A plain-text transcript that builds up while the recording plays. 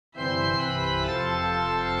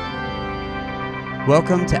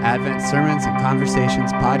Welcome to Advent Sermons and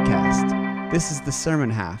Conversations podcast. This is the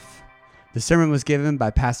sermon half. The sermon was given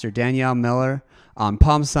by Pastor Danielle Miller on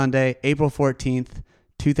Palm Sunday, April 14th,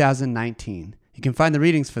 2019. You can find the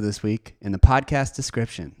readings for this week in the podcast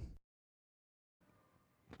description.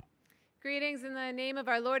 Greetings in the name of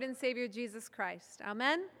our Lord and Savior Jesus Christ.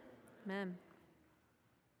 Amen? Amen.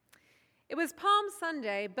 It was Palm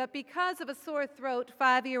Sunday, but because of a sore throat,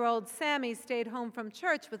 5-year-old Sammy stayed home from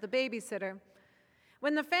church with a babysitter.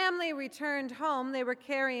 When the family returned home, they were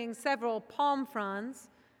carrying several palm fronds,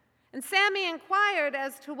 and Sammy inquired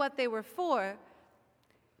as to what they were for.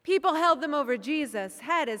 People held them over Jesus'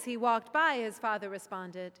 head as he walked by, his father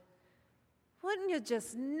responded. "Wouldn't you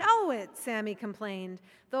just know it," Sammy complained.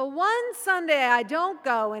 "The one Sunday I don't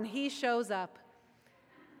go and he shows up."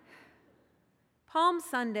 Palm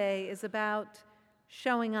Sunday is about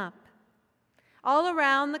showing up. All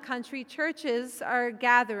around the country, churches are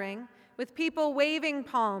gathering with people waving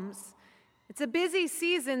palms. It's a busy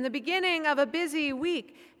season, the beginning of a busy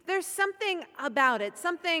week. There's something about it,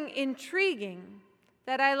 something intriguing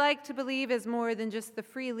that I like to believe is more than just the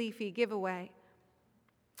free leafy giveaway.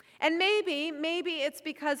 And maybe it's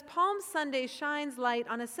because Palm Sunday shines light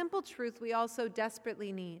on a simple truth we all so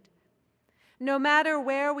desperately need. No matter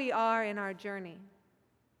where we are in our journey,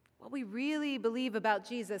 what we really believe about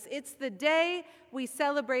Jesus, it's the day we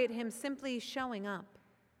celebrate him simply showing up.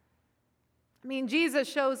 I mean, Jesus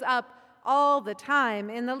shows up all the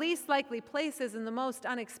time in the least likely places in the most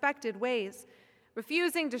unexpected ways,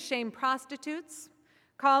 refusing to shame prostitutes,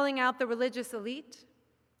 calling out the religious elite,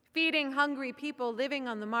 feeding hungry people living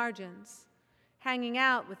on the margins, hanging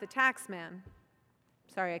out with the tax man.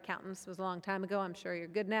 Sorry, accountants, it was a long time ago. I'm sure you're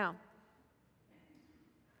good now.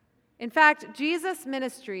 In fact, Jesus'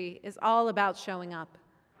 ministry is all about showing up.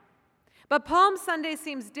 But Palm Sunday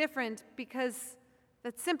seems different because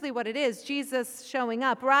that's simply what it is. Jesus showing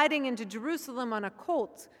up, riding into Jerusalem on a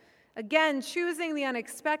colt, again choosing the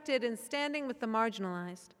unexpected and standing with the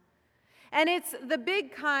marginalized. And it's the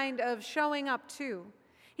big kind of showing up too.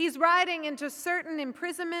 He's riding into certain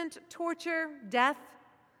imprisonment, torture, death.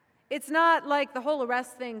 It's not like the whole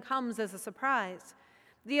arrest thing comes as a surprise.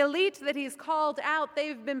 The elite that he's called out,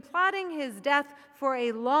 they've been plotting his death for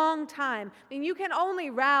a long time. I mean, you can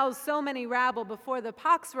only rouse so many rabble before the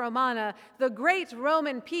Pax Romana, the great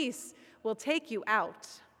Roman peace, will take you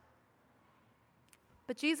out.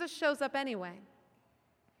 But Jesus shows up anyway.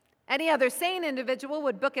 Any other sane individual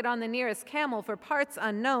would book it on the nearest camel for parts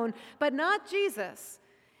unknown, but not Jesus.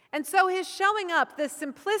 And so his showing up, the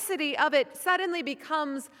simplicity of it, suddenly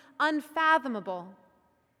becomes unfathomable.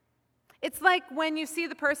 It's like when you see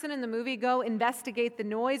the person in the movie go investigate the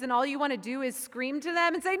noise and all you want to do is scream to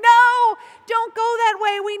them and say, "No, don't go that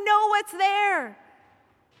way. We know what's there."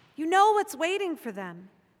 You know what's waiting for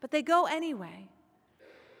them, but they go anyway.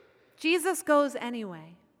 Jesus goes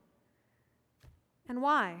anyway. And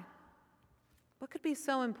why? What could be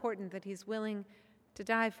so important that he's willing to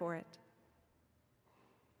die for it?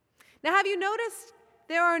 Now, have you noticed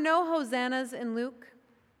there are no hosannas in Luke?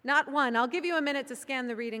 Not one. I'll give you a minute to scan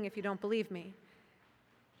the reading if you don't believe me.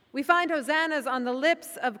 We find hosannas on the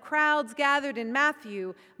lips of crowds gathered in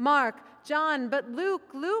Matthew, Mark, John, but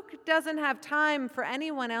Luke doesn't have time for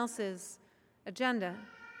anyone else's agenda.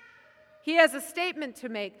 He has a statement to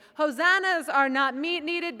make. Hosannas are not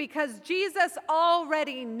needed because Jesus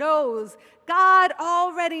already knows. God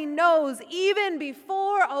already knows even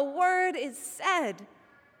before a word is said.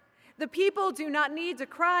 The people do not need to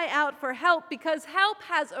cry out for help because help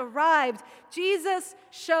has arrived. Jesus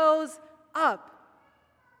shows up.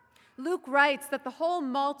 Luke writes that the whole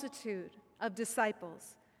multitude of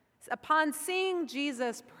disciples, upon seeing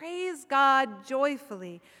Jesus, praise God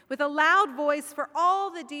joyfully with a loud voice for all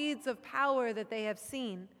the deeds of power that they have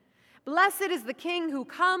seen. Blessed is the King who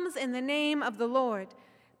comes in the name of the Lord.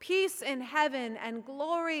 Peace in heaven and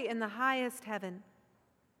glory in the highest heaven.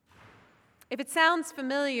 If it sounds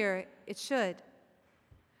familiar, it should.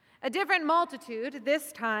 A different multitude,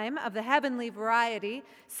 this time of the heavenly variety,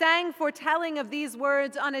 sang foretelling of these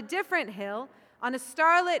words on a different hill on a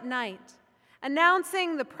starlit night,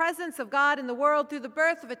 announcing the presence of God in the world through the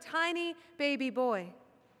birth of a tiny baby boy.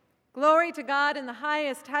 Glory to God in the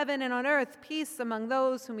highest heaven, and on earth peace among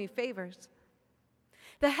those whom he favors.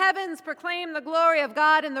 The heavens proclaim the glory of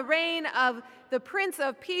God and the reign of the Prince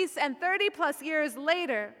of Peace, and 30+ years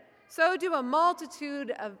later, so do a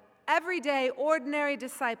multitude of everyday, ordinary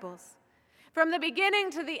disciples. From the beginning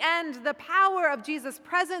to the end, the power of Jesus'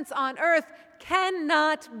 presence on earth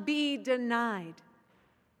cannot be denied.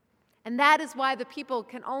 And that is why the people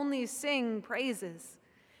can only sing praises.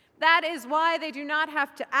 That is why they do not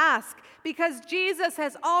have to ask, because Jesus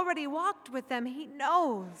has already walked with them. He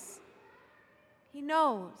knows. He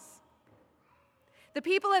knows. The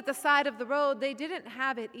people at the side of the road, they didn't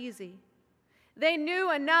have it easy. They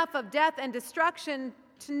knew enough of death and destruction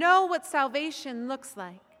to know what salvation looks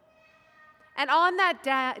like. And on that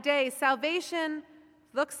day, salvation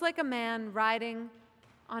looks like a man riding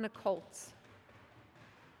on a colt.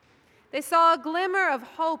 They saw a glimmer of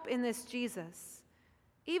hope in this Jesus,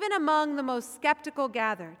 even among the most skeptical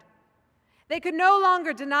gathered. They could no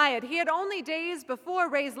longer deny it. He had only days before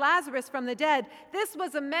raised Lazarus from the dead. This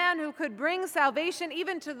was a man who could bring salvation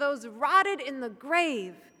even to those rotted in the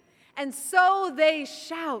grave. And so they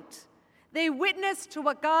shout. They witness to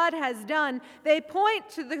what God has done. They point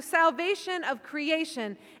to the salvation of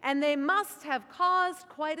creation, and they must have caused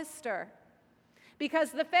quite a stir,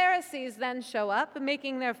 because the Pharisees then show up,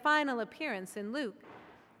 making their final appearance in Luke,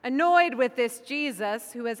 annoyed with this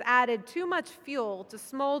Jesus who has added too much fuel to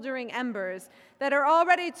smoldering embers that are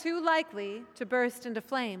already too likely to burst into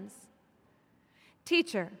flames.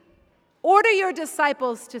 "Teacher, order your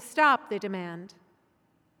disciples to stop," they demand.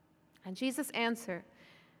 And Jesus answered,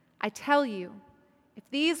 "I tell you, if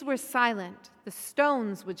these were silent, the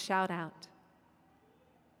stones would shout out."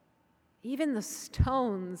 Even the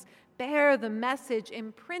stones bear the message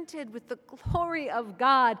imprinted with the glory of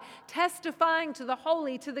God, testifying to the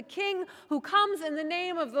holy, to the King who comes in the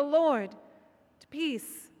name of the Lord, to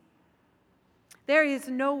peace. There is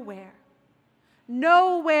nowhere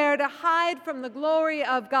to hide from the glory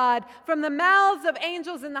of God, from the mouths of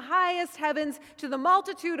angels in the highest heavens to the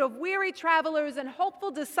multitude of weary travelers and hopeful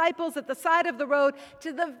disciples at the side of the road,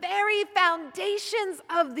 to the very foundations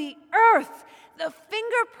of the earth. The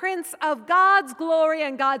fingerprints of God's glory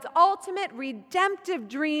and God's ultimate redemptive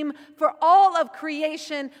dream for all of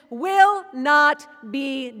creation will not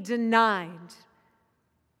be denied.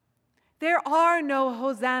 There are no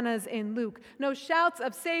hosannas in Luke, no shouts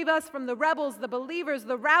of "save us" from the rebels, the believers,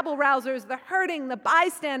 the rabble-rousers, the hurting, the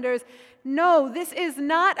bystanders. No, this is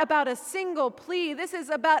not about a single plea. This is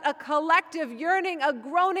about a collective yearning, a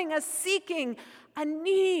groaning, a seeking, a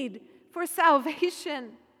need for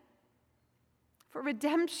salvation, for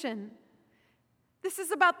redemption. This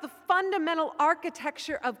is about the fundamental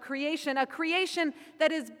architecture of creation, a creation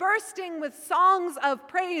that is bursting with songs of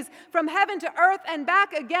praise from heaven to earth and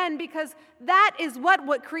back again, because that is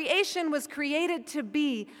what creation was created to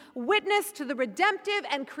be, witness to the redemptive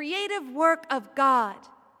and creative work of God.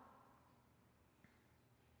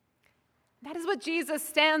 That is what Jesus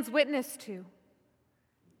stands witness to,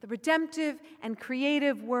 the redemptive and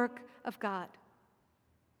creative work of God.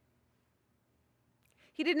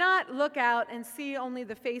 He did not look out and see only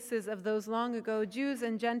the faces of those long ago Jews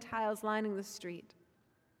and Gentiles lining the street.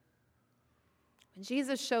 When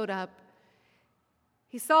Jesus showed up,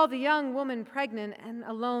 he saw the young woman pregnant and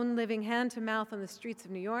alone, living hand to mouth on the streets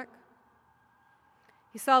of New York.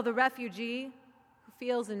 He saw the refugee who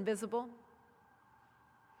feels invisible.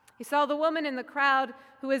 He saw the woman in the crowd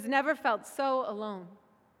who has never felt so alone.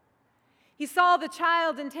 He saw the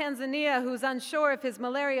child in Tanzania who's unsure if his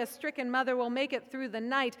malaria-stricken mother will make it through the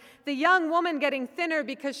night. The young woman getting thinner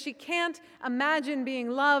because she can't imagine being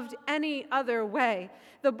loved any other way.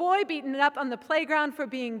 The boy beaten up on the playground for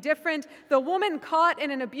being different. The woman caught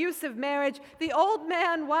in an abusive marriage. The old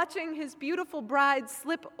man watching his beautiful bride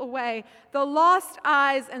slip away. The lost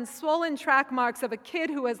eyes and swollen track marks of a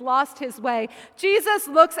kid who has lost his way. Jesus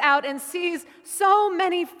looks out and sees so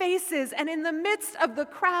many faces, and in the midst of the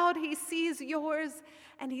crowd, he sees yours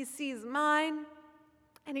and he sees mine,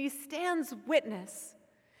 and he stands witness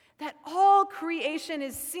that all creation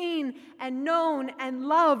is seen and known and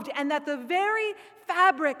loved, and that the very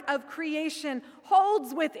fabric of creation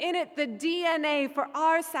holds within it the DNA for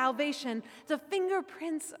our salvation, the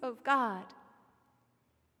fingerprints of God.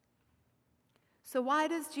 So why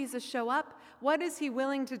does Jesus show up? What is he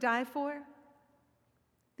willing to die for?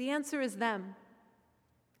 The answer is them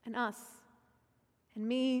and us and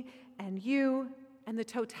me and you and the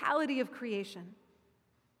totality of creation.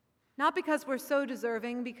 Not because we're so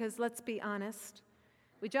deserving, because let's be honest,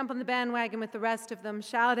 we jump on the bandwagon with the rest of them,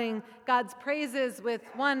 shouting God's praises with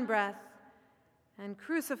one breath and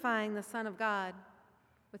crucifying the Son of God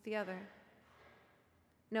with the other.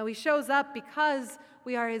 No, he shows up because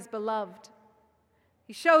we are his beloved.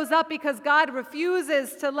 He shows up because God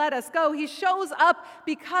refuses to let us go. He shows up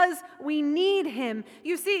because we need him.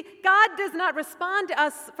 You see, God does not respond to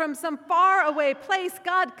us from some faraway place.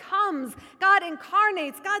 God comes. God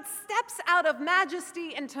incarnates. God steps out of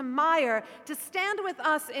majesty into mire to stand with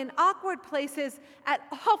us in awkward places at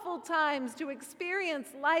awful times, to experience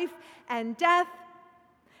life and death.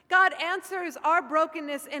 God answers our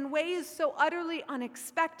brokenness in ways so utterly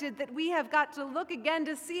unexpected that we have got to look again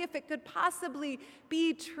to see if it could possibly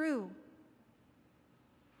be true.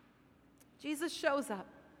 Jesus shows up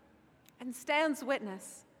and stands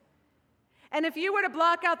witness. And if you were to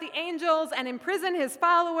block out the angels and imprison his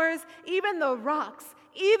followers, even the rocks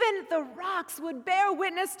would bear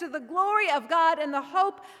witness to the glory of God and the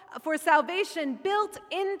hope for salvation built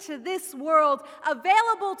into this world,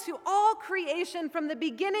 available to all creation from the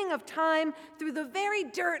beginning of time through the very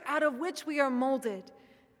dirt out of which we are molded.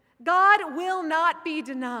 God will not be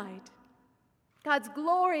denied. God's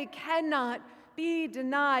glory cannot be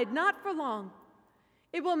denied, not for long.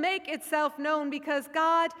 It will make itself known because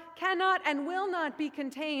God cannot and will not be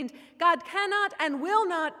contained. God cannot and will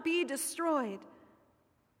not be destroyed.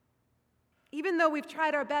 Even though we've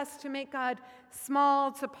tried our best to make God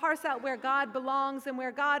small, to parse out where God belongs and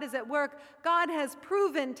where God is at work, God has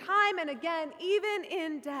proven time and again, even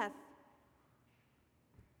in death,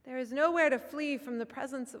 there is nowhere to flee from the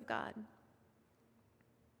presence of God.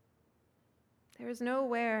 There is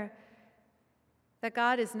nowhere that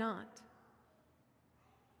God is not.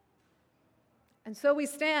 And so we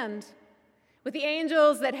stand with the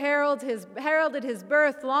angels that heralded his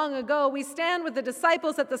birth long ago. We stand with the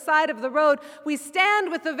disciples at the side of the road. We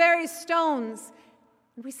stand with the very stones.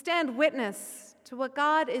 And we stand witness to what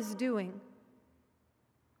God is doing,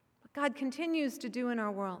 what God continues to do in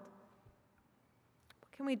our world.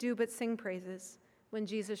 What can we do but sing praises when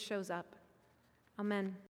Jesus shows up?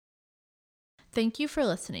 Amen. Thank you for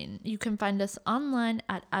listening. You can find us online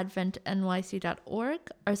at adventnyc.org.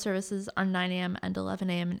 Our services are 9 a.m. and 11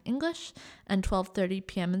 a.m. in English and 12:30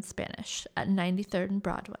 p.m. in Spanish at 93rd and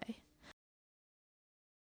Broadway.